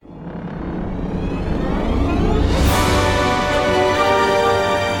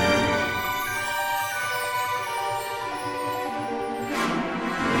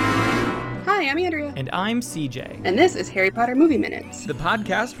I'm CJ. And this is Harry Potter Movie Minutes, the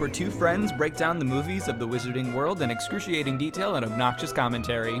podcast where two friends break down the movies of the wizarding world in excruciating detail and obnoxious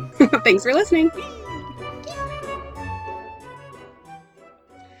commentary. Thanks for listening.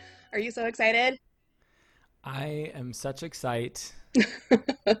 Are you so excited? I am such excite.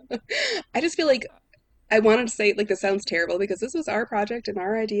 I just feel like I wanted to say, like, this sounds terrible because this was our project and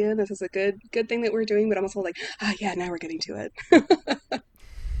our idea, and this is a good thing that we're doing, but I'm also like, yeah, now we're getting to it.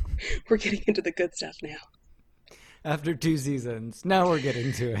 We're getting into the good stuff now. After 2 seasons, now we're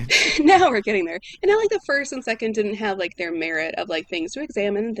getting to it. Now we're getting there. And not like the first and second didn't have, like, their merit of, like, things to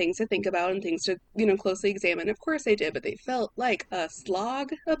examine and things to think about and things to, closely examine. Of course they did, but they felt like a slog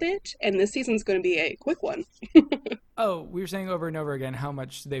a bit, and this season's going to be a quick one. Oh, we were saying over and over again how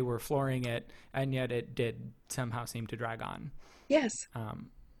much they were flooring it, and yet it did somehow seem to drag on. Yes. I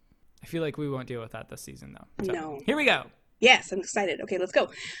feel like we won't deal with that this season, though. So, no. Here we go. Yes, I'm excited. Okay, let's go.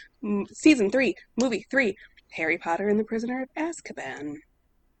 Season 3, Movie 3, Harry Potter and the Prisoner of Azkaban.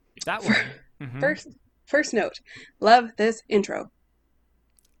 That one. Mm-hmm. First note. Love this intro.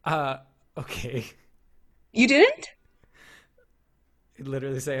 Okay. You didn't? I'd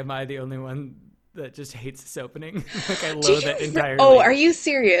literally say, am I the only one that just hates this opening? Like, I loathe it entirely. Oh, are you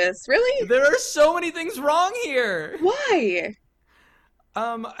serious? Really? There are so many things wrong here. Why?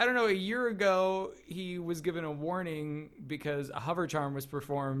 I don't know. A year ago, he was given a warning because a hover charm was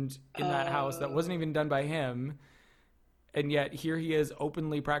performed in that house that wasn't even done by him. And yet here he is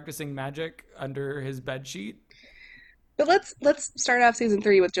openly practicing magic under his bedsheet. But let's start off season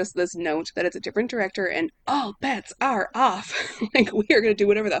 3 with just this note that it's a different director and all bets are off. Like, we are going to do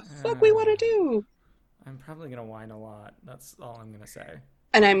whatever the fuck we want to do. I'm probably going to whine a lot. That's all I'm going to say.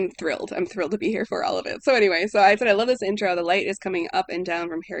 And I'm thrilled. I'm thrilled to be here for all of it. So anyway, so I said I love this intro. The light is coming up and down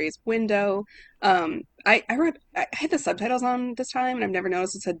from Harry's window. I had the subtitles on this time, and I've never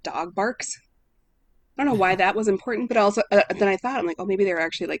noticed it said dog barks. I don't know why that was important, but also then I thought, I'm like, oh, maybe they were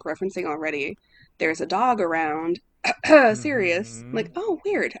actually like referencing already. There's a dog around. Serious. Mm-hmm. I'm like, oh,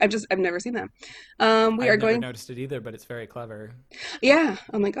 weird. I've never seen that. I've never noticed it either, but it's very clever. Yeah,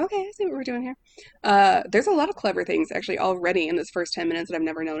 I'm like, okay, I see what we're doing here. There's a lot of clever things actually already in this first 10 minutes that I've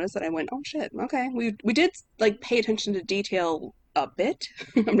never noticed that I went, oh shit, okay. We did like pay attention to detail a bit.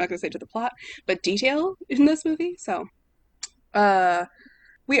 I'm not gonna say to the plot, but detail in this movie. So,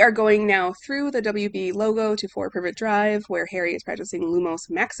 we are going now through the WB logo to 4 Privet Drive, where Harry is practicing Lumos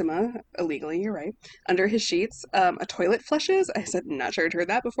Maxima, illegally, you're right, under his sheets. A toilet flushes. I said, not sure I'd heard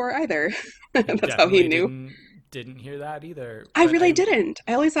that before either. That's how he knew. Didn't hear that either. I really didn't.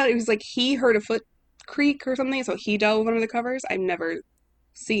 I always thought it was like he heard a foot creak or something, so he dove under the covers. I've never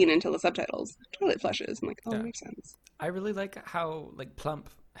seen until the subtitles. Toilet flushes. I'm like, oh, that makes sense. I really like how like plump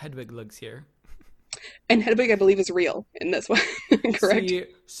Hedwig looks here. And Hedwig, I believe, is real in this one. Correct?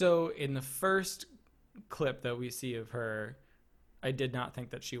 So in the first clip that we see of her, I did not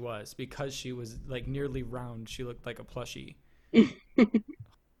think that she was, because she was like nearly round. She looked like a plushie.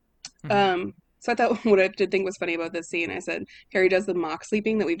 So I thought what I did think was funny about this scene, I said, Harry does the mock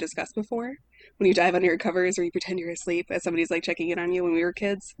sleeping that we've discussed before. When you dive under your covers or you pretend you're asleep as somebody's like checking in on you when we were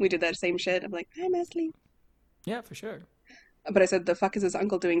kids. We did that same shit. I'm like, I'm asleep. Yeah, for sure. But I said, the fuck is his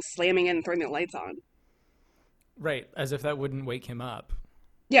uncle doing, slamming in and throwing the lights on? Right, as if that wouldn't wake him up.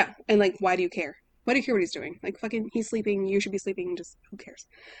 Yeah, and like, why do you care? Why do you care what he's doing? Like, fucking, he's sleeping, you should be sleeping, just, who cares?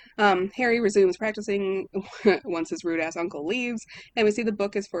 Harry resumes practicing once his rude-ass uncle leaves, and we see the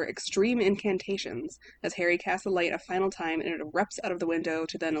book is for extreme incantations, as Harry casts the light a final time, and it erupts out of the window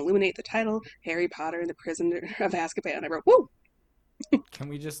to then illuminate the title, Harry Potter and the Prisoner of Azkaban. I wrote, woo! Can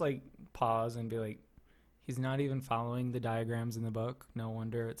we just, like, pause and be like, he's not even following the diagrams in the book? No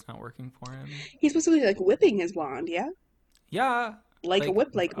wonder it's not working for him. He's supposed to be, like, whipping his wand, yeah? Yeah. Like a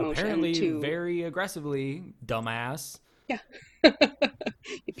whip-like motion, apparently too. Very aggressively, dumbass. Yeah. You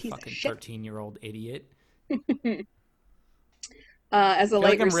piece fucking of shit. 13-year-old idiot. As the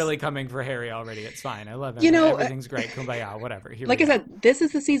light, I'm really coming for Harry already. It's fine. I love him. Everything's great. Kumbaya, whatever. Like I said, this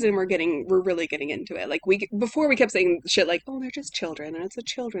is the season we're really getting into it. Like before we kept saying shit like, oh, they're just children and it's a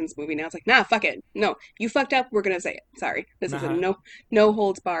children's movie. Now it's like, nah, fuck it. No, you fucked up. We're gonna say it. Sorry. This is a no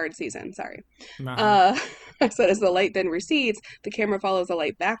holds barred season. Sorry. I said as the light then recedes, the camera follows the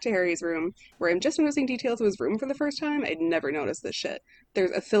light back to Harry's room, where I'm just noticing details of his room for the first time. I'd never noticed this shit.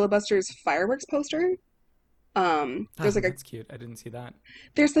 There's a Filibusters fireworks poster. There's like that's cute. I didn't see that.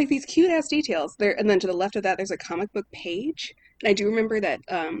 There's like these cute ass details there, and then to the left of that there's a comic book page. And I do remember that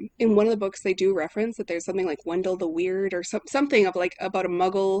in one of the books they do reference that there's something like Wendell the Weird or something of like about a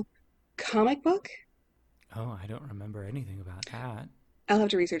Muggle comic book. Oh, I don't remember anything about that. I'll have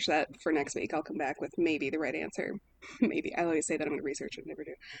to research that for next week. I'll come back with maybe the right answer. Maybe. I always say that I'm going to research it, never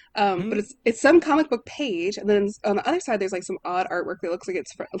do. But Hmm? it's some comic book page, and then on the other side, there's like some odd artwork that looks like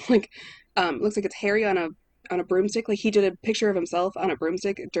it's like looks like it's Harry on a broomstick. Like he did a picture of himself on a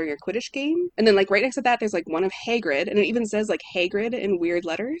broomstick during a Quidditch game, and then like right next to that, there's like one of Hagrid, and it even says like Hagrid in weird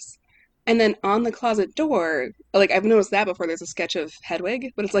letters. And then on the closet door, like I've noticed that before, there's a sketch of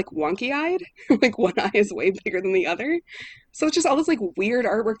Hedwig, but it's like wonky eyed. Like one eye is way bigger than the other. So it's just all this like weird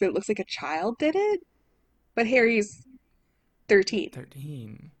artwork that looks like a child did it, but Harry's 13.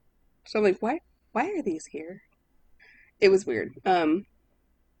 13. So I'm like, why are these here? It was weird.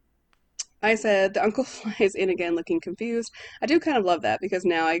 I said the uncle flies in again looking confused. I do kind of love that because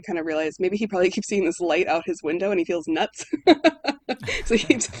now I kind of realize maybe he probably keeps seeing this light out his window and he feels nuts. So he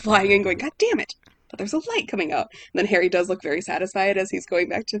keeps flying in going, God damn it. But there's a light coming out. And then Harry does look very satisfied as he's going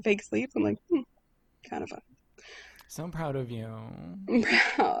back to fake sleep. I'm like, kind of fun. So proud of you. I'm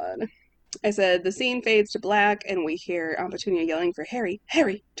proud. I said the scene fades to black and we hear Aunt Petunia yelling for Harry,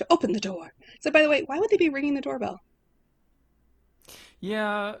 Harry, to open the door. So by the way, why would they be ringing the doorbell?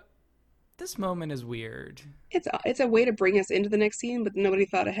 Yeah, this moment is weird. It's a way to bring us into the next scene, but nobody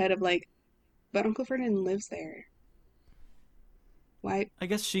thought ahead of like, but Uncle Vernon lives there. Why? I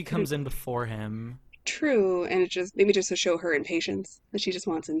guess she comes in before him. True, and it's just maybe just to show her impatience that she just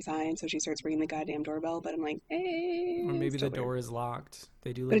wants inside, so she starts ringing the goddamn doorbell. But I'm like, Or hey, it's maybe the still weird. door is locked.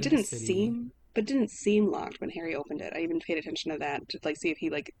 They do But live in a city. it didn't seem locked when Harry opened it. I even paid attention to that to like see if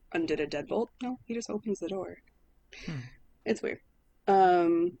he like undid a deadbolt. No, he just opens the door. Hmm. It's weird.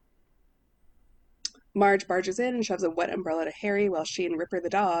 Um, Marge barges in and shoves a wet umbrella to Harry while she and Ripper the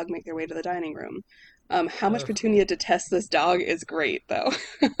dog make their way to the dining room. How much Ugh. Petunia detests this dog is great, though.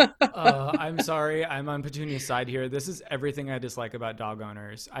 I'm sorry. I'm on Petunia's side here. This is everything I dislike about dog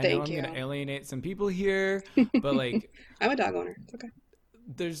owners. I know Thank I'm going to you. alienate some people here, but like, I'm a dog owner. It's okay.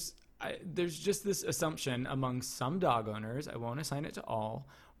 there's just this assumption among some dog owners. I won't assign it to all,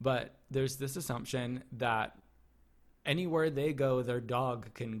 but there's this assumption that anywhere they go, their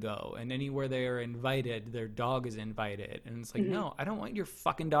dog can go, and anywhere they are invited, their dog is invited. And it's like, Hmm. no, I don't want your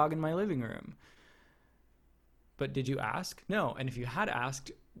fucking dog in my living room. But did you ask? No. And if you had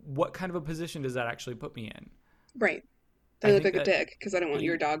asked, what kind of a position does that actually put me in? Right. I I look think like a that dick because I don't want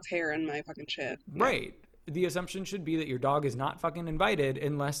your you, dog's hair in my fucking shit. Yeah. right. The assumption should be that your dog is not fucking invited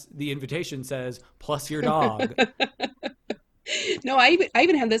unless the invitation says plus your dog. No, I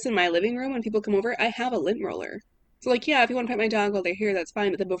even have this in my living room when people come over. I have a lint roller. So like, yeah, if you want to pet my dog while they're here, that's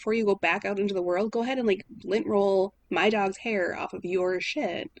fine. But then before you go back out into the world, go ahead and like lint roll my dog's hair off of your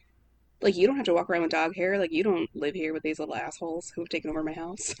shit. Like you don't have to walk around with dog hair. Like you don't live here with these little assholes who have taken over my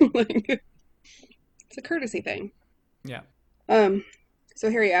house. Like it's a courtesy thing. Yeah. Um, so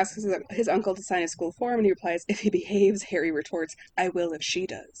Harry asks his uncle to sign his school form, and he replies, "If he behaves," Harry retorts, "I will if she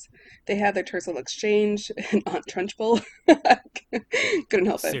does." They have their terse little exchange, and Aunt Trunchbull couldn't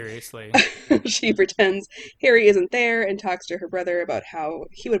help it. Seriously. She pretends Harry isn't there and talks to her brother about how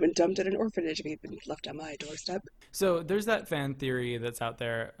he would have been dumped at an orphanage if he'd been left on my doorstep. So there's that fan theory that's out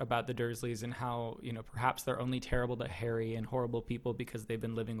there about the Dursleys and how, perhaps they're only terrible to Harry and horrible people because they've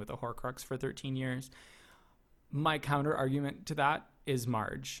been living with a Horcrux for 13 years. My counter argument to that is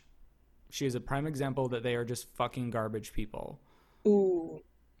Marge. She is a prime example that they are just fucking garbage people. Ooh,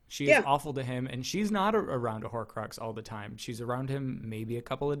 She is yeah, awful to him, and she's not around a Horcrux all the time. She's around him maybe a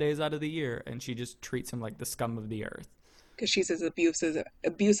couple of days out of the year, and she just treats him like the scum of the earth. because she's as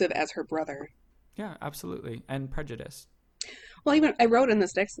abusive as her brother. Yeah, absolutely. And prejudice. Well, even I wrote in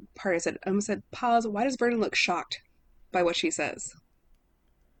this next part, I said, pause. Why does Vernon look shocked by what she says?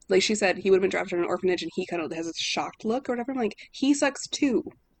 Like she said, he would have been dropped in an orphanage, and he kind of has a shocked look or whatever. I'm like, he sucks too.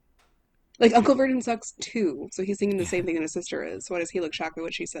 Like Uncle Vernon sucks too, so he's thinking the Yeah. same thing that his sister is. Why does he look shocked by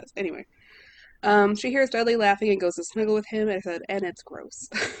what she says? Anyway, she hears Dudley laughing and goes to snuggle with him. And I said, and it's gross.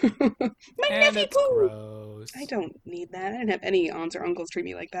 My And nephew it's poo. I gross. don't need that. I didn't have any aunts or uncles treat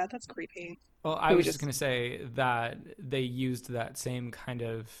me like that. That's creepy. Well, I Can we was just just? going to say that they used that same kind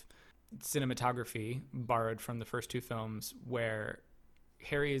of cinematography borrowed from the first two films where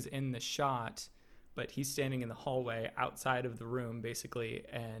Harry is in the shot, but he's standing in the hallway outside of the room, basically,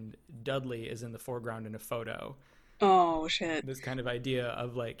 and Dudley is in the foreground in a photo. Oh shit. This kind of idea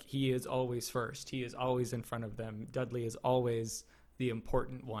of like, he is always first, he is always in front of them. Dudley is always the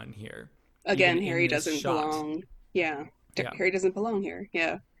important one here, even Again, in Harry this doesn't shot. belong. Yeah, Yeah. Harry doesn't belong here.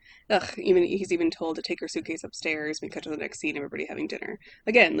 Yeah. Ugh, even he's even told to take her suitcase upstairs. We cut to the next scene, everybody having dinner.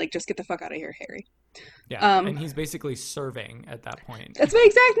 Again, like just get the fuck out of here, Harry. Yeah. Um, And he's basically serving at that point. that's my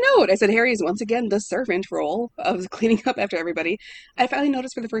exact note. I said Harry is once again the servant role of cleaning up after everybody. I finally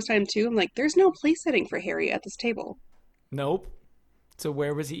noticed for the first time too. I'm like, there's no place setting for Harry at this table. Nope. So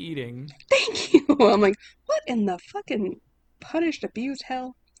where was he eating? Thank you. I'm like, what in the fucking punished, abused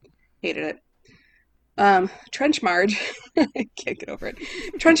hell? Hated it. Trench Marge, I can't get over it.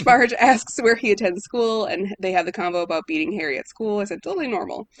 Trench Marge asks where he attends school, and they have the convo about beating Harry at school. I said, totally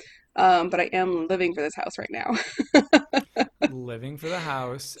normal. But I am living for this house right now. Living for the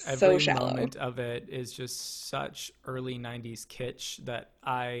house. So Every shallow. moment of it is just such early 90s kitsch that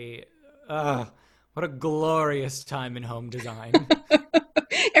what a glorious time in home design.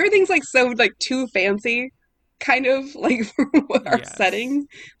 Everything's like so like too fancy, kind of like for what our Yes. setting.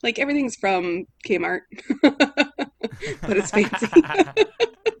 Like everything's from Kmart, but it's fancy.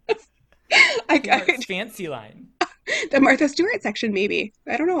 I Kmart's fancy line. the Martha Stewart section, maybe.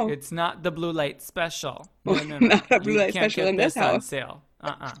 I don't know. It's not the blue light special. Oh, No, no, no. not a blue You light can't special get in this this on house. sale.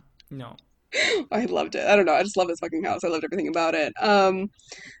 No. I loved it. I don't know. I just love this fucking house. I loved everything about it.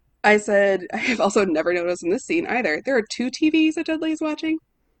 I said I have also never noticed in this scene either. There are two TVs that Dudley's watching.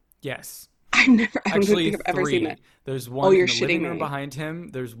 Yes. I don't Actually, think I've ever seen that. three. There's Oh, one you're in the shitting living room me. behind him.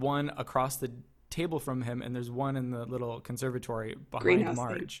 There's one across the table from him, and there's one in the little conservatory behind Greenhouse thing.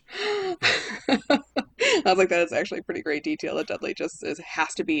 Marge. Yeah. I was like, that is actually pretty great detail that Dudley just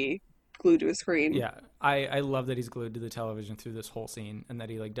has to be glued to a screen. Yeah. I love that he's glued to the television through this whole scene and that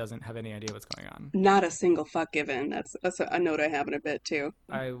he like doesn't have any idea what's going on. Not a single fuck given. That's a note I have in a bit too.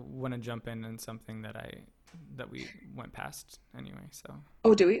 I want to jump in something that we went past anyway, so.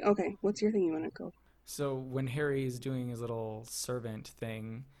 Oh, do we? Okay. What's your thing you want to go? So when Harry is doing his little servant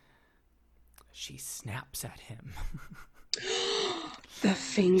thing, she snaps at him. The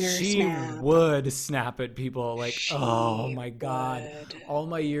finger She snap. would snap at people like, oh She my God. would. All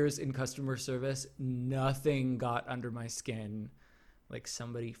my years in customer service, nothing got under my skin like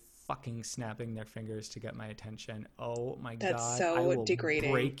somebody fucking snapping their fingers to get my attention. Oh my That's God. I so will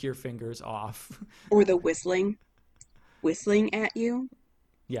degrading. break your fingers off. Or the whistling at you.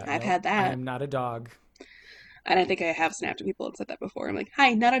 Yeah, I've nope. had I that. am not a dog. And I think I have snapped at people and said that before. I'm like,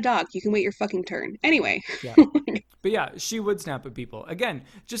 hi, not a dog. You can wait your fucking turn. Anyway. Yeah. But yeah, she would snap at people. Again,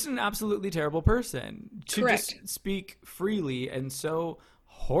 just an absolutely terrible person to Correct. just speak freely and so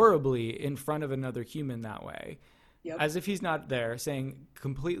horribly in front of another human that way, Yep. as if he's not there, saying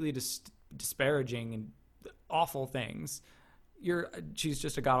completely disparaging and awful things. She's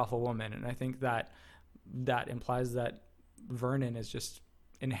just a god awful woman, and I think that implies that Vernon is just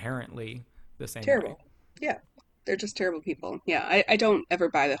inherently the same way. Terrible. Yeah. They're just terrible people. Yeah, I don't ever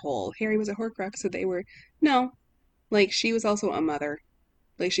buy the whole Harry was a Horcrux, so they were. No. Like, she was also a mother.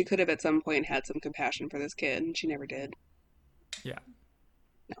 Like, she could have at some point had some compassion for this kid, and she never did. Yeah.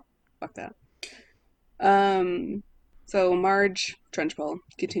 No. Fuck that. Um, so Marge Trenchbull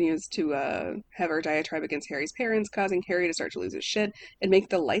continues to have her diatribe against Harry's parents, causing Harry to start to lose his shit and make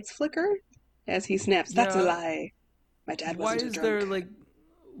the lights flicker as he snaps, "That's a Yeah. lie. My dad Why wasn't a is drunk." there like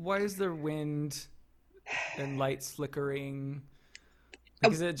why is there wind and lights flickering?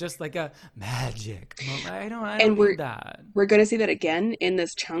 Like, Oh, is it just like a magic moment? I don't and need that. we're gonna see that again in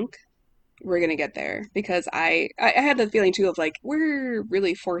this chunk. We're gonna get there because I had the feeling too of like we're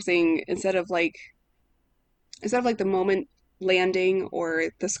really forcing instead of like the moment landing or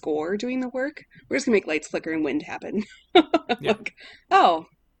the score doing the work, we're just gonna make lights flicker and wind happen. Yeah. Like, oh,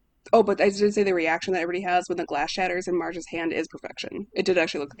 oh, but I did say the reaction that everybody has when the glass shatters in Marge's hand is perfection. It did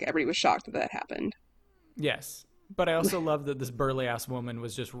actually look like everybody was shocked that that happened. Yes. But I also love that this burly ass woman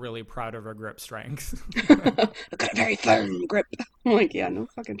was just really proud of her grip strength. I've got a very firm grip. I'm like, yeah, no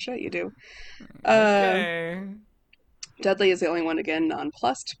fucking shit, you do. Uh, Okay. Dudley is the only one again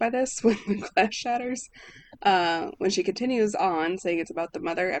nonplussed by this when the glass shatters. When she continues on saying it's about the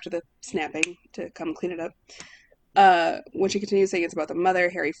mother after the snapping to come clean it up. When she continues saying it's about the mother,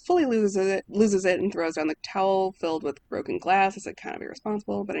 Harry fully loses it and throws down the towel filled with broken glass. It's like kind of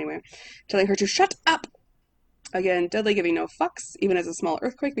irresponsible, but anyway, telling her to shut up. Again, Dudley giving no fucks, even as a small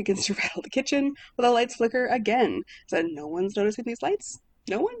earthquake begins to rattle the kitchen, while the lights flicker again. So no one's noticing these lights?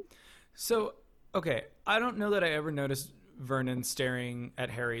 No one? So, okay, I don't know that I ever noticed Vernon staring at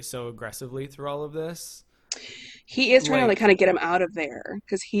Harry so aggressively through all of this. He is trying to like Like, kind of get him out of there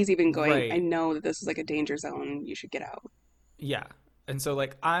because he's even going, I right. know that this is like a danger zone. You should get out. Yeah. And so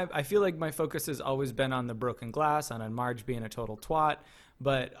like I feel like my focus has always been on the broken glass and on Marge being a total twat,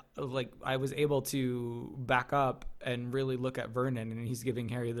 but like I was able to back up and really look at Vernon, and he's giving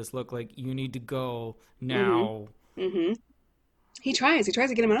Harry this look like you need to go Mm-hmm. now. Mm-hmm. He tries to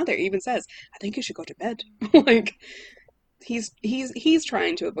get him out of there. He even says, I think you should go to bed. Like he's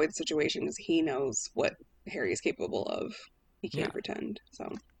trying to avoid the situation because he knows what Harry is capable of. He Yeah. can't pretend.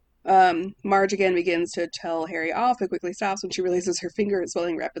 So Marge again begins to tell Harry off, but quickly stops when she realizes her finger is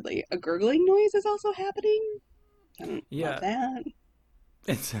swelling rapidly. A gurgling noise is also happening. I don't love Yeah. that.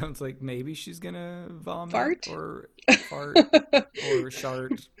 It sounds like maybe she's gonna vomit Fart? or fart or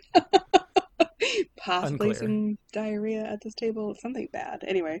shart. Possibly Unclear. some diarrhea at this table, something bad.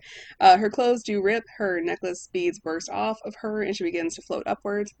 Anyway, her clothes do rip, her necklace beads burst off of her, and she begins to float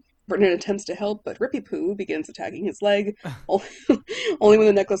upwards. Vernon attempts to help, but Rippy Poo begins attacking his leg. Only when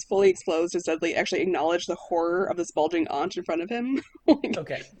the necklace fully explodes does Dudley actually acknowledge the horror of this bulging aunt in front of him. Like,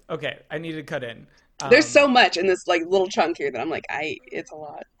 Okay, okay. I need to cut in. there's so Um, much in this like little chunk here that I'm like, it's a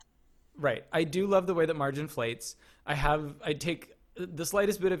lot. right. I do love the way that Marge inflates. I take the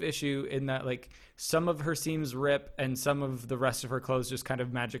slightest bit of issue in that like some of her seams rip and some of the rest of her clothes just kind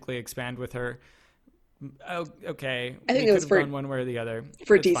of magically expand with her. Oh, okay, I we think it could was have for gone one way or the other.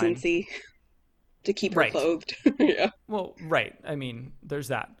 for It's fine. decency to keep her Right. clothed. Yeah. Well, right. I mean, there's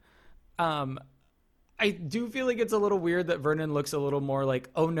that. Um, I do feel like it's a little weird that Vernon looks a little more like,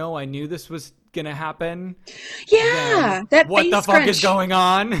 oh no, I knew this was gonna happen, Yeah, than that what the face fuck is crunch. going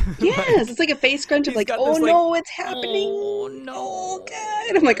on. Yes, Like it's like a face crunch of he's like, got oh this like, no, it's happening. oh Oh no.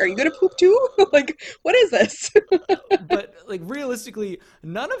 God. I'm like, are you gonna poop too? Like, what is this? But like realistically,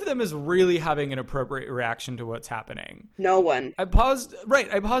 none of them is really having an appropriate reaction to what's happening. No one. I paused.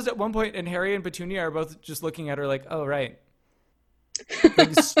 Right, I paused at one point, and Harry and Petunia are both just looking at her like, "Oh, right."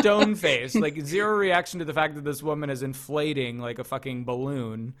 Like stone face, like zero reaction to the fact that this woman is inflating like a fucking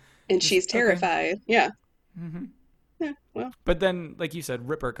balloon. And Just she's okay. terrified. Yeah. Hmm. Yeah, well. But then, like you said,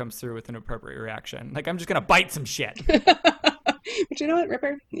 Ripper comes through with an appropriate reaction. Like I'm just gonna bite some shit. But you know what,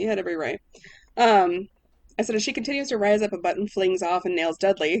 Ripper? You had every right. Um, I said as she continues to rise up, a button flings off and nails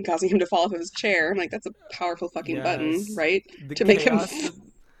Dudley, causing him to fall off of his chair. I'm like, that's a powerful fucking button, Yes, right? the To make him. chaos,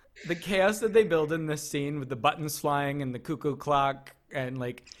 the chaos that they build in this scene with the buttons flying and the cuckoo clock and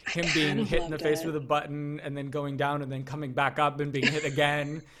like I him kind being of hit in the loved face it. with a button and then going down and then coming back up and being hit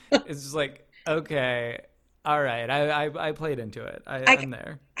again. It's just like, okay, all right, I played into it. I, I'm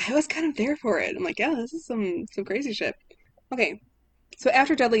there. I was kind of there for it. I'm like, yeah, this is some crazy shit. Okay, so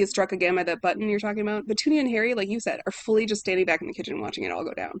after Dudley is struck again by that button you're talking about, Petunia and Harry, like you said, are fully just standing back in the kitchen watching it all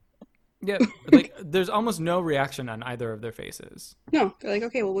go down. Yep, like there's almost no reaction on either of their faces. No, they're like,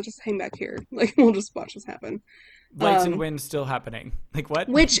 okay, well, we'll just hang back here. Like, we'll just watch this happen. Lights and Um, wind still happening. Like what?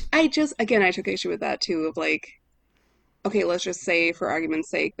 which again, I took issue with that too, of like, okay, let's just say, for argument's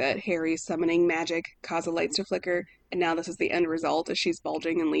sake, that Harry summoning magic caused the lights to flicker, and now this is the end result as she's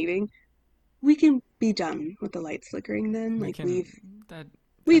bulging and leaving. We can be done with the lights flickering then. We Like, can that that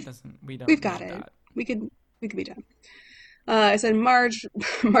we've, doesn't we we've don't got need it. that. We could, we could be done. I said Marge,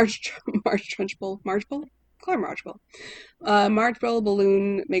 Marge Trunchbull, Marge Bull? Call her Marge Bull. Marge Bull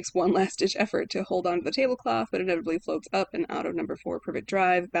Balloon makes one last ditch effort to hold onto the tablecloth, but inevitably floats up and out of number 4 Privet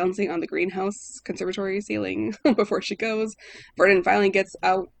Drive, bouncing on the greenhouse conservatory ceiling before she goes. Vernon finally gets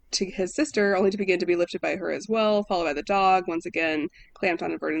out to his sister, only to begin to be lifted by her as well, followed by the dog, once again clamped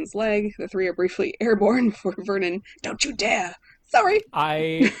onto Vernon's leg. The three are briefly airborne before Vernon, don't you dare! Sorry!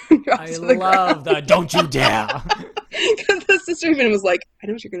 I drops I to the love ground. the don't you dare. Because the sister even was like, I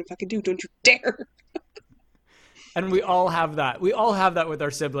know what you're gonna fucking do, don't you dare! And we all have that. We all have that with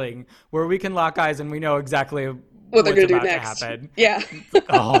our sibling where we can lock eyes and we know exactly What they're what's gonna do about to next. happen. Yeah. It's like,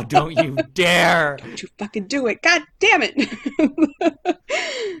 oh, don't you dare. Don't you fucking do it. God damn it.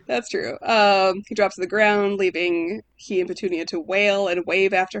 That's true. He drops to the ground, leaving he and Petunia to wail and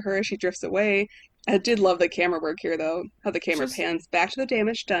wave after her as she drifts away. I did love the camera work here, though. How the camera Just pans back to the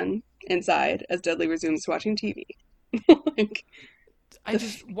damage done inside as Dudley resumes watching TV. Like, I the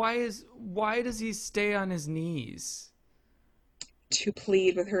just why does he stay on his knees? to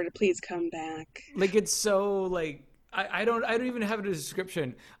plead with her to please come back. Like it's so like I don't even have a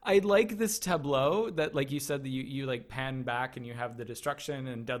description. I like this tableau that like you said that you like pan back and you have the destruction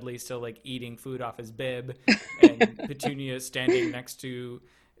and Dudley still like eating food off his bib and Petunia standing next to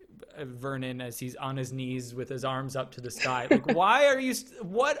Vernon as he's on his knees with his arms up to the sky. Like why are you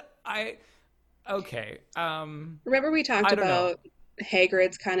what I okay. Remember we talked I don't know. about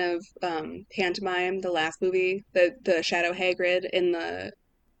Hagrid's kind of pantomime, the last movie, the Shadow Hagrid in the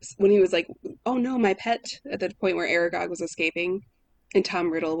when he was like, "Oh no, my pet," at the point where Aragog was escaping, and Tom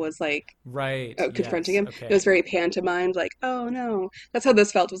Riddle was like Right. confronting Yes. him. It was Okay. very pantomimed, like, "Oh no." That's how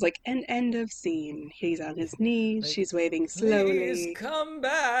this felt. Was like an end of scene. He's on his knees. Like She's waving please slowly. come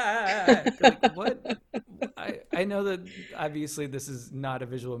back. Like what? I know that obviously this is not a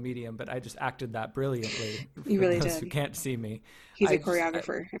visual medium, but I just acted that brilliantly You for really those who did. can't see me. He's a I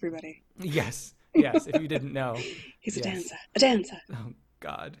choreographer, everybody. yes, yes. If you didn't know, He's a yes. dancer. A dancer. Oh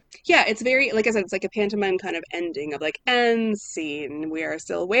God. Yeah, it's very, like I said, it's like a pantomime kind of ending of like, end scene. We are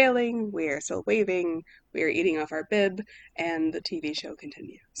still wailing, we are still waving, we are eating off our bib, and the TV show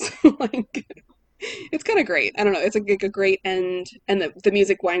continues. Like, It's kind of great. I don't know. It's a great end, and the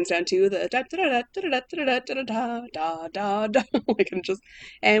music winds down to the da da da da da da da da da da da da, like and just,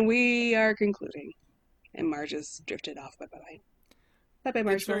 and we are concluding, and Marge has drifted off. Bye bye bye bye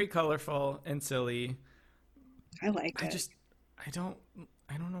It's Marshall. very colorful and silly. I liked I it. just, I don't,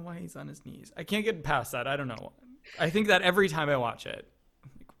 I don't know why he's on his knees. I can't get past that. I don't know. I think that every time I watch it.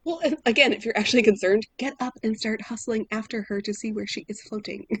 Well, again, if you're actually concerned, get up and start hustling after her to see where she is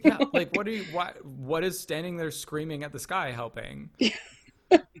floating. Yeah, like what is standing there screaming at the sky helping?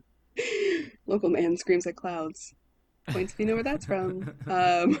 Local man screams at clouds. Points if you know where that's from.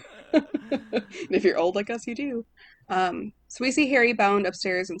 If you're old like us, you do. So we see Harry bound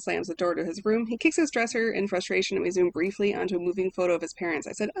upstairs and slams the door to his room. He kicks his dresser in frustration, and we zoom briefly onto a moving photo of his parents.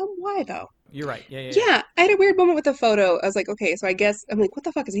 I said, why though? You're right. Yeah, yeah, yeah. Yeah, I had a weird moment with the photo. I was like, okay, so I guess, I'm like, what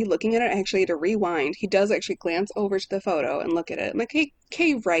the fuck is he looking at it? I actually had to rewind. He does actually glance over to the photo and look at it. I'm like, hey,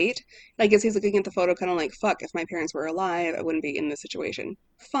 okay, right. And I guess he's looking at the photo kind of like, fuck, if my parents were alive, I wouldn't be in this situation.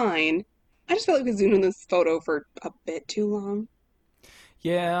 Fine. I just felt like we zoomed in this photo for a bit too long.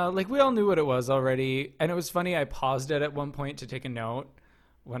 Yeah, like we all knew what it was already. And it was funny, I paused it at one point to take a note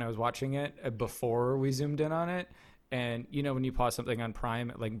when I was watching it before we zoomed in on it. And you know, when you pause something on Prime,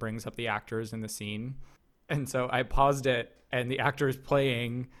 it like brings up the actors in the scene. And so I paused it, and the actors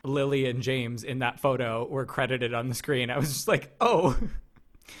playing Lily and James in that photo were credited on the screen. I was just like, oh,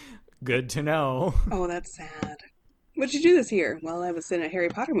 good to know. Oh, that's sad. What did you do this year? Well, I was in a Harry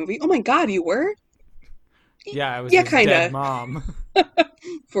Potter movie. Oh my God, you were? Yeah, I was Yeah, his dead kinda. mom.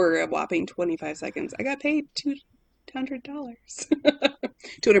 For a whopping 25 seconds. I got paid $200.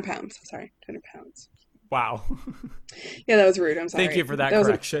 £200. Sorry, £200. Wow. Yeah, that was rude. I'm Thank you sorry. for that That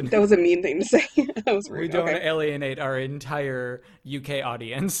correction. was a mean thing to say. That was We rude. don't want Okay. to alienate our entire UK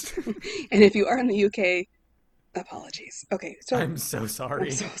audience. And if you are in the UK, apologies. Okay, so I'm so I'm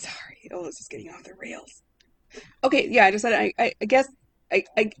sorry. so sorry. Oh, this is getting off the rails. Okay, yeah, I just said I guess I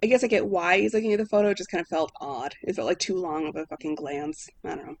guess I get why he's looking at the photo. It just kind of felt odd. It felt like too long of a fucking glance.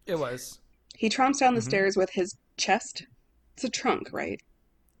 I don't know. It was. He tromps down the Hmm. stairs with his chest. It's a trunk, right?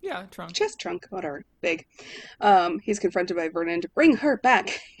 Yeah, trunk. Chest trunk, whatever, big. He's confronted by Vernon to bring her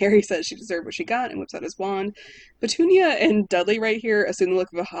back. Harry says she deserved what she got and whips out his wand. Petunia and Dudley right here assume the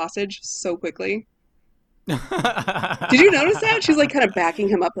look of a hostage so quickly. Did you notice that? She's like kind of backing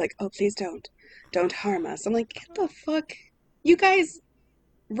him up, like, oh, please don't harm us. I'm like, get the fuck. You guys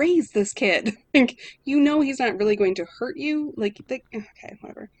raised this kid. Like, you know he's not really going to hurt you. Like, okay,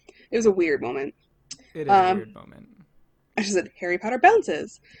 whatever. It was a weird moment. It is a Um, weird moment. I just said Harry Potter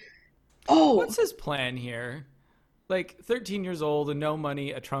bounces. Oh, What's his plan here? Like 13 years old and no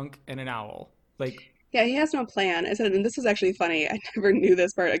money, a trunk, and an owl. Like, yeah, he has no plan. I said, and this is actually funny. I never knew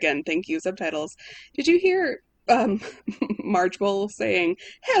this part. Again, thank you, subtitles. Did you hear Marchbull saying,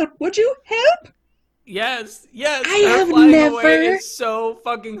 help, would you help? yes, yes, I her have flying away never is so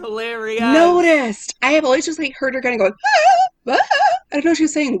fucking hilarious. noticed. I have always just like heard her kind of going, ah, ah. I don't know if she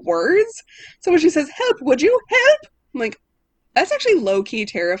was saying words. So when she says, help, would you help? I'm like, that's actually low key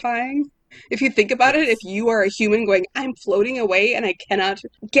terrifying. If you think about it, if Yes. you are a human going, I'm floating away and I cannot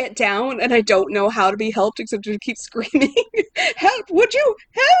get down and I don't know how to be helped except to keep screaming, help, would you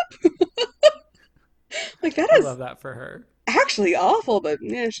help? Like, that I is love that for her. actually awful, but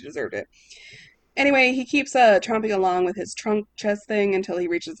yeah, she deserved it. Anyway, he keeps tromping along with his trunk chest thing until he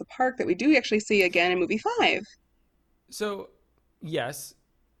reaches the park that we do actually see again in movie 5, So, yes,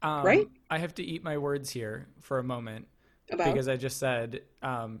 right? I have to eat my words here for a moment About. because I just said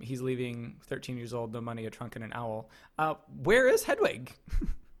he's leaving 13 years old, no money, a trunk, and an owl. Where is Hedwig?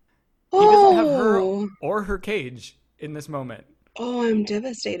 He doesn't have her Oh, or her cage in this moment. oh, I'm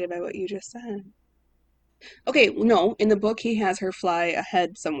devastated by what you just said. Okay, well, no, in the book he has her fly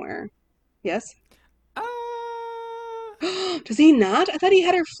ahead somewhere. Yes? Uh, Does he not? I thought he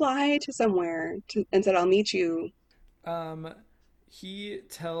had her fly to somewhere and said, I'll meet you. um, he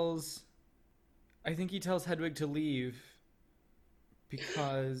tells, I think he tells Hedwig to leave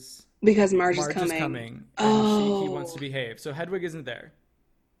because Because Marge is Marge is coming. coming and he wants to Oh, behave. So Hedwig isn't there.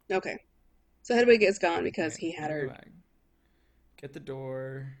 okay. So Hedwig is gone because Okay, he had let me go her. back. Get the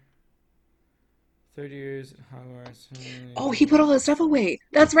door. 30 years at Hogwarts. Oh, he put all his stuff away.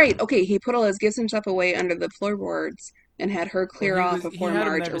 That's right. Okay, he put all his gifts and stuff away under the floorboards and had her Well, clear off he before had him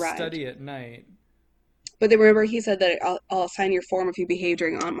Marge there to arrived. study at night. But then remember, he said that I'll sign your form if you behave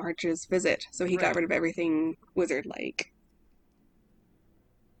during Aunt March's visit. So he got Right. rid of everything wizard-like.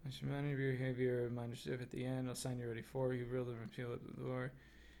 I should manage your behavior, mind your at the end. I'll sign you ready for. He reeled and peeled at the door.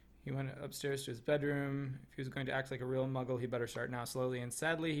 He went upstairs to his bedroom. If he was going to act like a real muggle, he better start now. Slowly and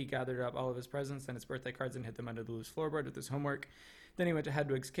sadly, he gathered up all of his presents and his birthday cards and hid them under the loose floorboard with his homework. Then he went to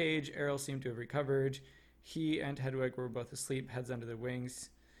Hedwig's cage. Errol seemed to have recovered. He and Hedwig were both asleep, heads under their wings.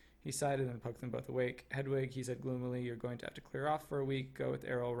 He sighed and then poked them both awake. Hedwig, he said gloomily, you're going to have to clear off for a week. Go with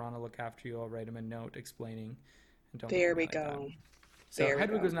Errol. Ron will look after you. I'll write him a note explaining. And don't There we go. So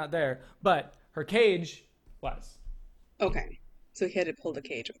Hedwig was not there, but her cage was. Okay. So he had to pull the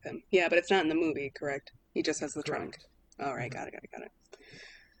cage with him. Yeah, but it's not in the movie, correct? He just has the trunk. All right, got it.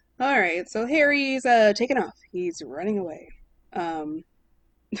 All right, so Harry's taken off. He's running away.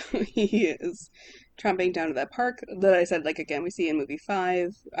 He is tromping down to that park that I said, like, again, we see in movie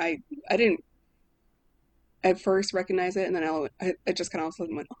 5. I didn't at first recognize it, and then I just kind of also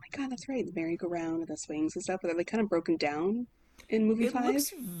went, oh my god, that's right, the merry-go-round and the swings and stuff, but they're like kind of broken down in movie 5. It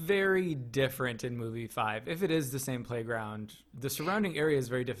looks very different in movie 5. If it is the same playground, the surrounding area is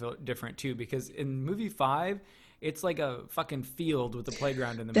very different too, because in movie 5, it's like a fucking field with a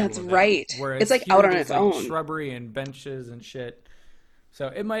playground in the middle of it. That's right. Whereas it's like out on its own. Shrubbery and benches and shit. So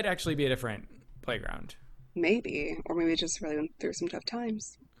it might actually be a different playground. Maybe. Or maybe it just really went through some tough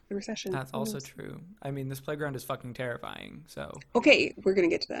times. The recession. That's also true. I mean, this playground is fucking terrifying, so. Okay, we're going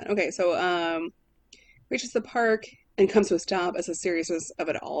to get to that. Okay, so reaches the park and comes to a stop as the seriousness of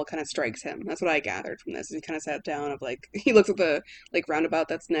it all kind of strikes him. That's what I gathered from this. He kind of sat down of like, he looks at the like roundabout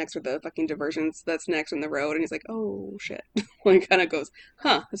that's next or the fucking diversions that's next on the road and he's like, oh shit. Well, he kind of goes,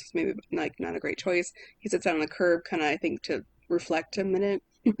 this was maybe like not a great choice. He sits down on the curb kind of, I think, to reflect a minute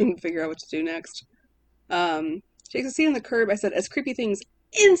and figure out what to do next. Takes a seat on the curb, I said, as creepy things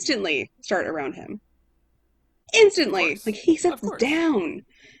instantly start around him. Instantly. Like he sits down.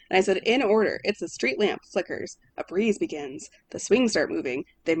 And I said, in order, it's the street lamp flickers, a breeze begins, the swings start moving,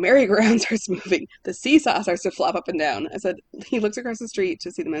 the merry-go-round starts moving, the seesaw starts to flop up and down. I said, he looks across the street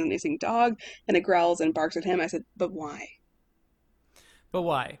to see the menacing dog, and it growls and barks at him. I said, but why? But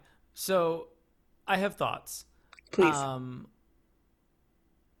why? So, I have thoughts. Please.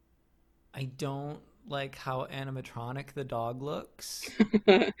 I don't like how animatronic the dog looks.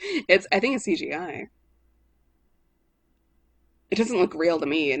 I think it's CGI. It doesn't look real to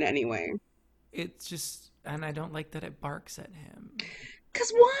me in any way. It's just, and I don't like that it barks at him. Because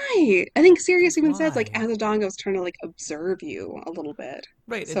why? I think Sirius even says, like, as a dog, I was trying to, like, observe you a little bit.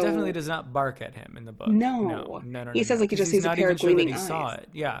 Right, so, it definitely does not bark at him in the book. No. He says, like, he just sees a pair of gleaming eyes. Saw it.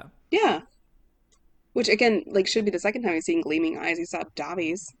 Yeah. Yeah. Which, again, like, should be the second time he's seen gleaming eyes. He saw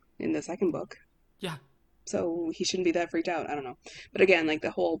Dobby's in the second book. Yeah. So he shouldn't be that freaked out. I don't know. But again, like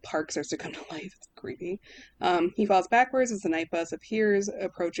the whole park starts to come to life. It's creepy. He falls backwards as the night bus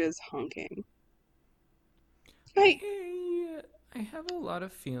approaches honking. I have a lot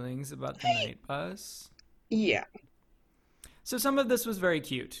of feelings about the night bus. Yeah. So some of this was very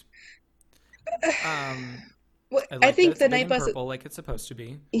cute. Well, I think the night bus purple, like it's supposed to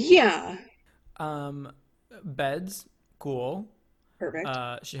be. Yeah. Beds, cool. Perfect.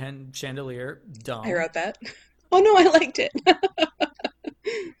 Chandelier, dumb. I wrote that. Oh no, I liked it.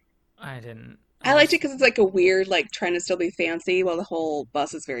 I didn't. I liked it because it's like a weird, like trying to still be fancy while the whole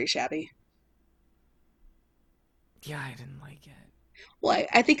bus is very shabby. Yeah, I didn't like it. Well,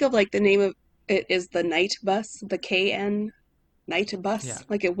 I think of like the name of it is the Night Bus, the KN Night Bus. Yeah.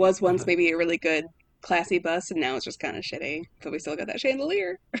 Like it was once maybe a really good, classy bus, and now it's just kind of shitty. But we still got that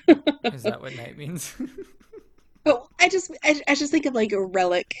chandelier. Is that what night means? Oh, I just think of like a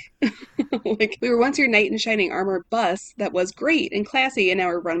relic. Like we were once your knight in shining armor bus that was great and classy, and now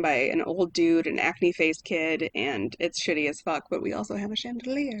we're run by an old dude, an acne-faced kid, and it's shitty as fuck. But we also have a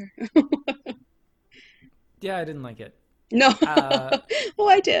chandelier. Yeah, I didn't like it. No. Well,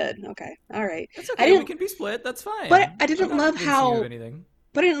 I did. Okay, all right. That's okay. We can be split. That's fine. But I didn't love how.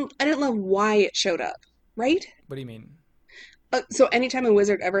 But I didn't love why it showed up. Right? What do you mean? So anytime a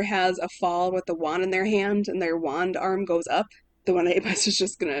wizard ever has a fall with the wand in their hand and their wand arm goes up, the one night bus is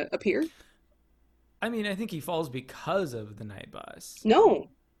just going to appear? I mean, I think he falls because of the night bus. No.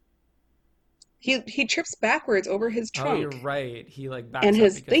 He trips backwards over his trunk. Oh, you're right. He like backs and up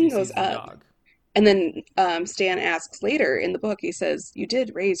his because thing he goes sees the up. dog. And then Stan asks later in the book, he says, you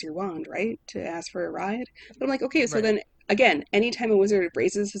did raise your wand, right? To ask for a ride? But I'm like, okay, so then again, anytime a wizard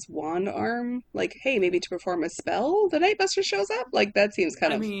raises his wand arm, like, hey, maybe to perform a spell, the night bus just shows up? Like, that seems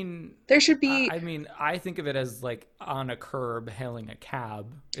kind of... I mean... There should be... I mean, I think of it as, like, on a curb hailing a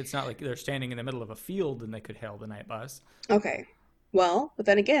cab. It's not like they're standing in the middle of a field and they could hail the night bus. Okay. Well, but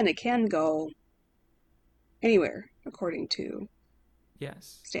then again, it can go anywhere, according to...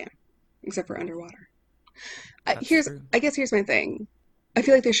 Yes. Stan. Except for underwater. I guess here's my thing. I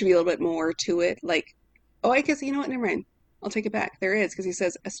feel like there should be a little bit more to it. Like, oh, I guess, you know what? Never mind. I'll take it back. There is, because he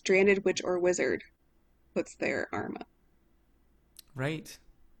says, a stranded witch or wizard puts their arm up. Right.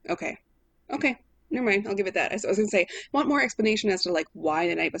 Okay. never mind. I'll give it that. I was gonna say, want more explanation as to like why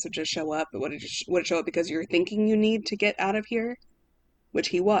the night bus would just show up, but would it show up because you're thinking you need to get out of here, which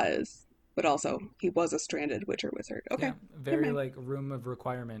he was, but also he was a stranded Witcher wizard. Okay, Yeah, never very mind. like Room of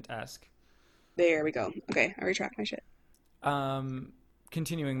Requirement-esque. There we go. Okay, I retract my shit. Um,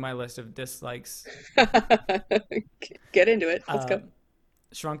 Continuing my list of dislikes, Get into it. Let's uh, go.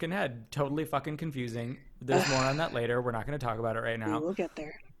 Shrunken Head, totally fucking confusing. There's more on that later. We're not going to talk about it right We now. will get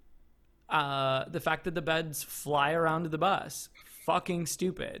there. The fact that the beds fly around the bus, fucking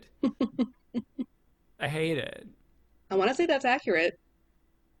stupid. I hate it. I want to say that's accurate.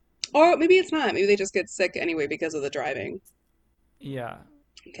 Or maybe it's not. Maybe they just get sick anyway because of the driving. Yeah.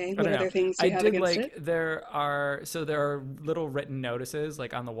 Okay, I what don't know. other things do I you have did against it? like there are little written notices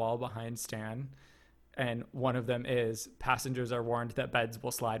like on the wall behind Stan, and one of them is passengers are warned that beds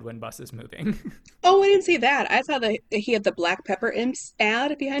will slide when bus is moving. Oh, I didn't see that. I saw that he had the Black Pepper Imps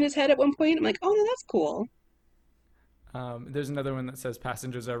ad behind his head at one point. I'm like, oh no, that's cool. There's another one that says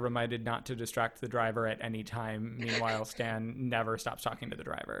passengers are reminded not to distract the driver at any time. Meanwhile, Stan never stops talking to the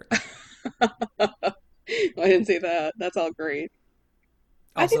driver. I didn't see that. That's all great.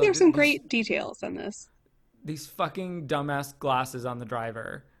 I think Also, there's some great details on this. these fucking dumbass glasses on the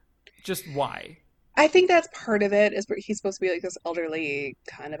driver. Just why? I think that's part of it, is where he's supposed to be like this elderly,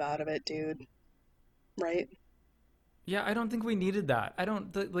 kind of out of it dude, right? Yeah, I don't think we needed that. I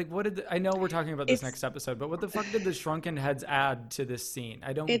don't like. What did I know? We're talking about this It's next episode, but what the fuck did the shrunken heads add to this scene?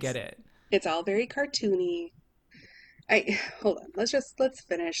 I don't get it's it. it's all very cartoony. I hold on. Let's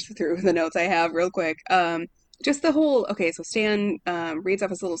finish through the notes I have real quick. Just the whole okay. So Stan reads off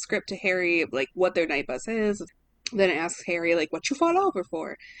his little script to Harry, like what their night bus is. Then it asks Harry like what you fall over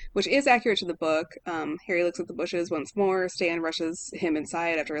for, which is accurate to the book. Harry looks at the bushes once more. Stan rushes him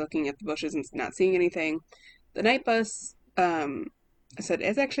inside after looking at the bushes and not seeing anything. The night bus, I said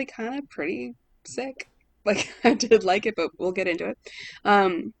it's actually kind of pretty sick. Like I did like it, but we'll get into it.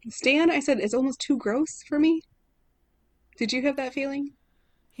 Stan, I said it's almost too gross for me. Did you have that feeling?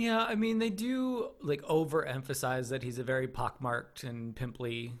 Yeah, I mean they do like overemphasize that he's a very pockmarked and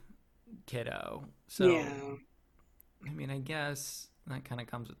pimply kiddo. So Yeah, I mean, I guess that kind of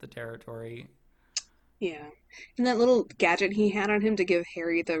comes with the territory. yeah. And that little gadget he had on him to give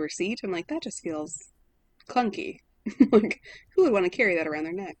Harry the receipt, I'm like, that just feels clunky. Like, who would want to carry that around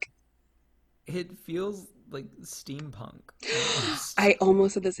their neck? It feels like steampunk almost. I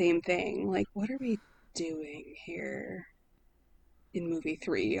almost said the same thing. Like, what are we doing here in movie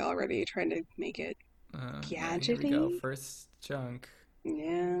three already? Trying to make it Yeah, here we go. gadgety? First chunk.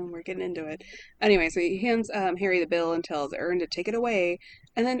 Yeah, we're getting into it. Anyway, so he hands Harry the bill and tells Ern to take it away.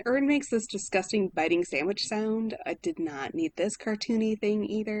 And then Ern makes this disgusting biting sandwich sound. I did not need this cartoony thing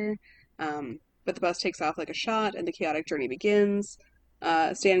either. But the bus takes off like a shot, and the chaotic journey begins.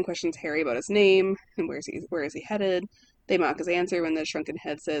 Stan questions Harry about his name and where is he headed. They mock his answer when the shrunken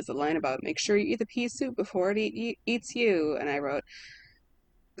head says the line about "make sure you eat the pea soup before eats you." And I wrote,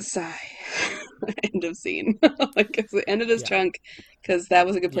 sigh. End of scene. Like it's the end of this Yeah, chunk because that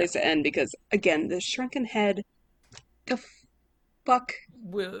was a good yeah. place to end. Because again, the shrunken head, the fuck.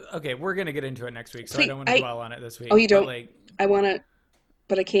 Okay, we're gonna get into it next week, so I Please, don't want to dwell on it this oh, week. you But don't. like, I want to,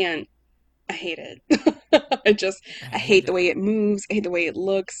 but I can't. I hate it. I just, I I hate hate the it. way it moves. I hate the way it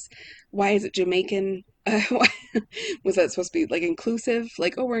looks. Why is it Jamaican? Why, was that supposed to be like inclusive?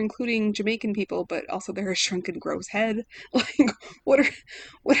 Like, oh, we're including Jamaican people, but also they're a shrunken, gross head. Like, what are,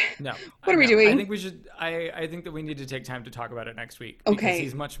 what, No, what are we no. I doing? think we should. I think that we need to take time to talk about it next week because Okay,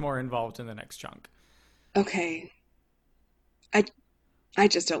 he's much more involved in the next chunk. okay. I, I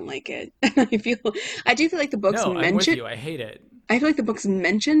just don't like it. I do feel like the books No, I'm with mention, you. I hate it. I feel like the books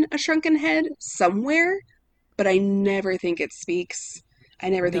mention a shrunken head somewhere, but I never think it speaks. I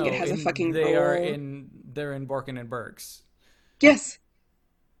never think it No, has a in fucking they are role. in they're in Borkin and Burks. Yes,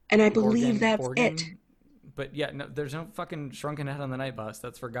 and I believe Borgin, that's it. Borgin. But yeah, no, there's no fucking shrunken head on the night bus.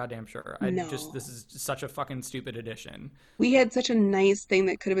 That's for goddamn sure. This No. is such a fucking stupid addition. We had such a nice thing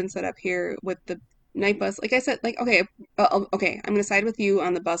that could have been set up here with the night bus. Like I said, like, okay, okay, I'm going to side with you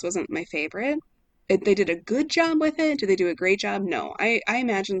on the bus wasn't my favorite. They did a good job with it. Did they do a great job? No. I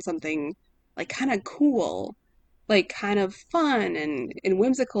imagined something like kind of cool, like kind of fun and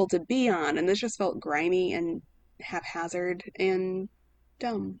whimsical to be on, and this just felt grimy and haphazard and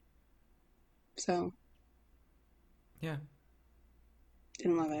dumb. So, Yeah.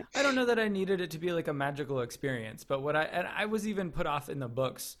 didn't love it. I don't know that I needed it to be like a magical experience, but I was even put off in the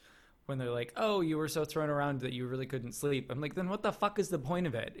books when they're like, "Oh, you were so thrown around that you really couldn't sleep." I'm like, "Then what the fuck is the point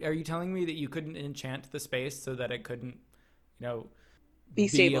of it? Are you telling me that you couldn't enchant the space so that it couldn't, you know, Be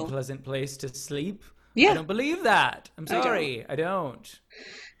be a stable. pleasant place to sleep?" I Yeah, don't believe that. I'm I don't. sorry. I don't.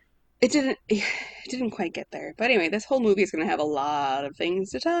 it didn't quite get there. But anyway, this whole movie is going to have a lot of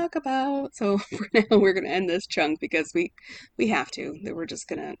things to talk about. So for now, we're going to end this chunk because we have to. We're just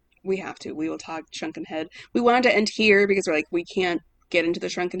gonna we have to. We will talk Shrunken Head. We wanted to end here because we're like we can't get into the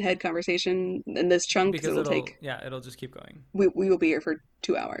Shrunken Head conversation in this chunk because Because it'll take it'll just keep going. we will be here for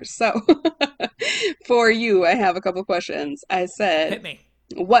 2 hours. So for you, I have a couple questions. I said, Hit me.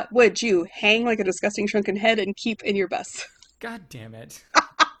 what would you hang like a disgusting shrunken head and keep in your bus? God damn it.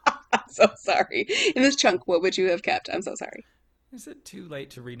 I'm so sorry. In this chunk, what would you have kept? I'm so sorry. Is it too late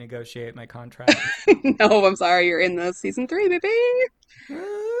to renegotiate my contract? No, I'm sorry. You're in the season 3, baby.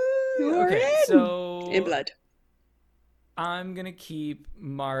 You're Okay, so in blood. I'm gonna keep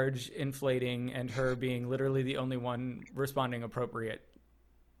Marge inflating and her being literally the only one responding appropriately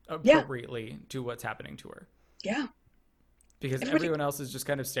to what's happening to her. Yeah. Because Everybody... everyone else is just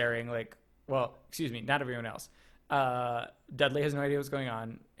kind of staring like, well, excuse me, not everyone else. Dudley has no idea what's going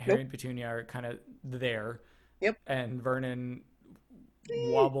on. Harry and Petunia are kind of there. Yep. And Vernon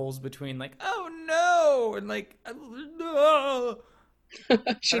wobbles between like, oh no, and like, no.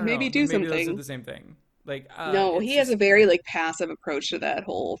 Should maybe do maybe something. those are the same thing. Like, No, he has a very like passive approach to that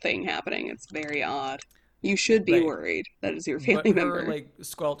whole thing happening. It's very odd. You should be worried. That is your family but her member. like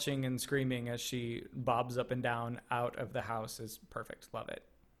squelching and screaming as she bobs up and down out of the house is perfect. Love it.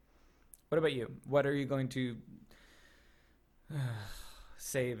 What about you? What are you going to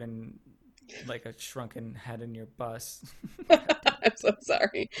save in like a shrunken head in your bus? I'm so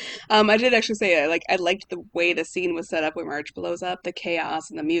sorry. I did actually say I liked the way the scene was set up when Marge blows up, the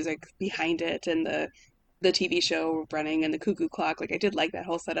chaos and the music behind it, and the TV show running and the cuckoo clock. Like I did like that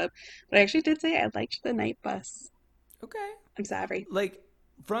whole setup, but I actually did say I liked the night bus. Okay. I'm sorry. Like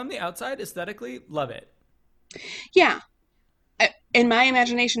from the outside, aesthetically, love it. Yeah. In my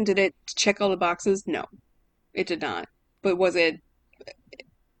imagination, did it check all the boxes? No, it did not. But was it?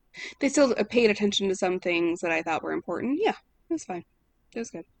 They still paid attention to some things that I thought were important. Yeah, it was fine. It was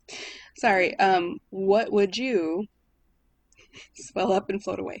good. Sorry. What would you swell up and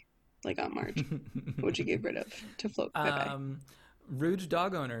float away, like Aunt Marge? What would you get rid of to float bye-bye? Rude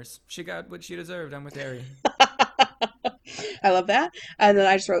dog owners. She got what she deserved. I'm with Harry. I love that. And then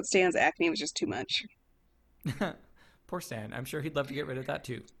I just wrote Stan's acne was just too much. Poor Stan. I'm sure he'd love to get rid of that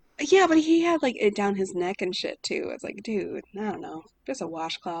too. Yeah, but he had like it down his neck and shit too. It's like, dude, I don't know. Just a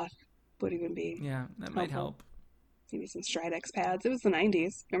washcloth would even be Yeah, that might help. Maybe some Stridex pads. It was the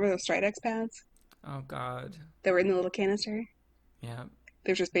 90s. Remember those Stridex pads? Oh, God. That were in the little canister? Yeah.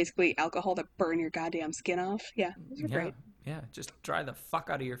 There's just basically alcohol to burn your goddamn skin off. Yeah, those are great. Yeah, just dry the fuck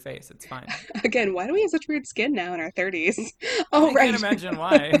out of your face. It's fine. Again, why do we have such weird skin now in our 30s? Oh, I can't imagine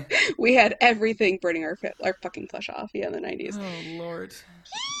why. We had everything burning our fucking flesh off, in the 90s. Oh, Lord.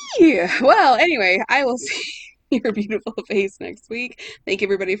 Yeah. Well, anyway, I will see your beautiful face next week. Thank you,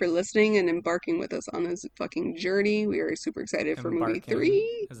 everybody, for listening and embarking with us on this fucking journey. We are super excited for movie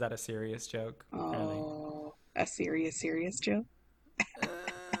 3. Is that a serious joke? Oh, a serious joke?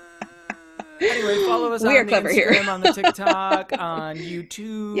 Anyway, follow us on the Instagram, on the TikTok, on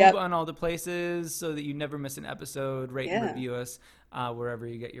YouTube, on all the places so that you never miss an episode. Rate and review us wherever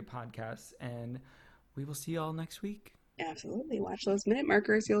you get your podcasts. And we will see you all next week. Absolutely. Watch those minute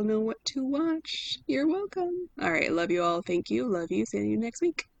markers. You'll know what to watch. You're welcome. All right. Love you all. Thank you. Love you. See you next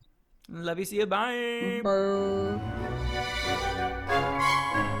week. Love you. See you. Bye. Bye.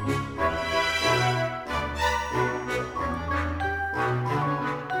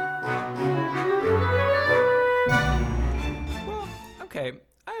 Okay,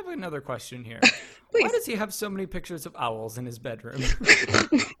 I have another question here. Please. Why does he have so many pictures of owls in his bedroom?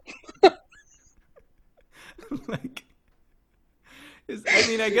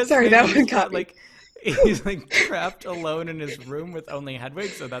 I guess sorry, that one got like he's like trapped alone in his room with only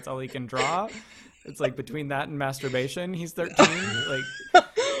Hedwig, so that's all he can draw. It's like between that and masturbation, he's 13. Like,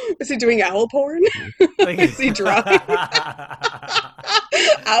 is he doing owl porn? Like, is he drawing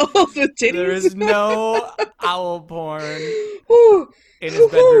owls with titties? There is no owl porn in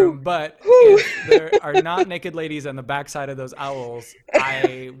his bedroom, but if there are not naked ladies on the backside of those owls,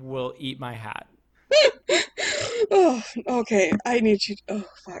 I will eat my hat. Oh, okay. I need you. Oh,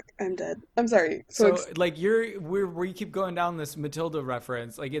 fuck. I'm dead. I'm sorry. So like we keep going down this Matilda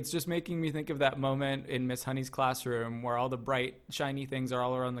reference. Like it's just making me think of that moment in Miss Honey's classroom where all the bright, shiny things are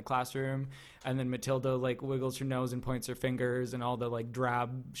all around the classroom, and then Matilda like wiggles her nose and points her fingers, and all the like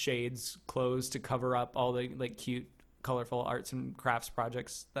drab shades close to cover up all the like cute, colorful arts and crafts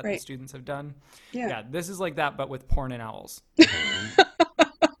projects that the students have done. Yeah, this is like that, but with porn and owls.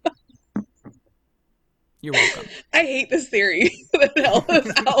 You're welcome. I hate this theory that all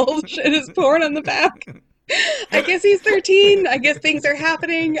this owl shit is porn on the back. I guess he's 13. I guess things are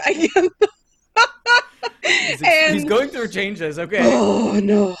happening. I guess. He's going through changes. Okay. Oh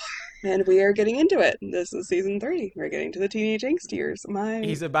no. And we are getting into it. This is season 3. We're getting to the teenage angst years.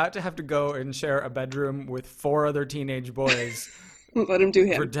 He's about to have to go and share a bedroom with 4 other teenage boys. Let him do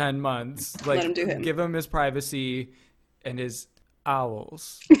him. For 10 months. Like, let him do him. Give him his privacy and his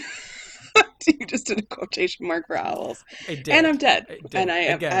owls. You just did a quotation mark for owls. I did. And I'm dead. I did. And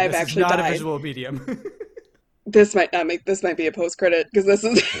I've this actually is not died. a visual medium. This might be a post credit because this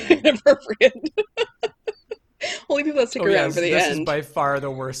is inappropriate. Only people that stick around for the this end. This is by far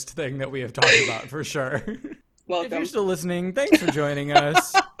the worst thing that we have talked about, for sure. Welcome. If you're still listening, thanks for joining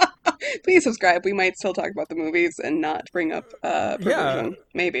us. Please subscribe. We might still talk about the movies and not bring up perversion. Yeah.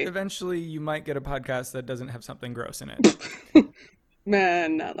 Maybe. Eventually, you might get a podcast that doesn't have something gross in it.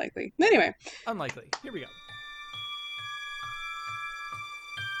 Man, not likely. Anyway. Unlikely. Here we go.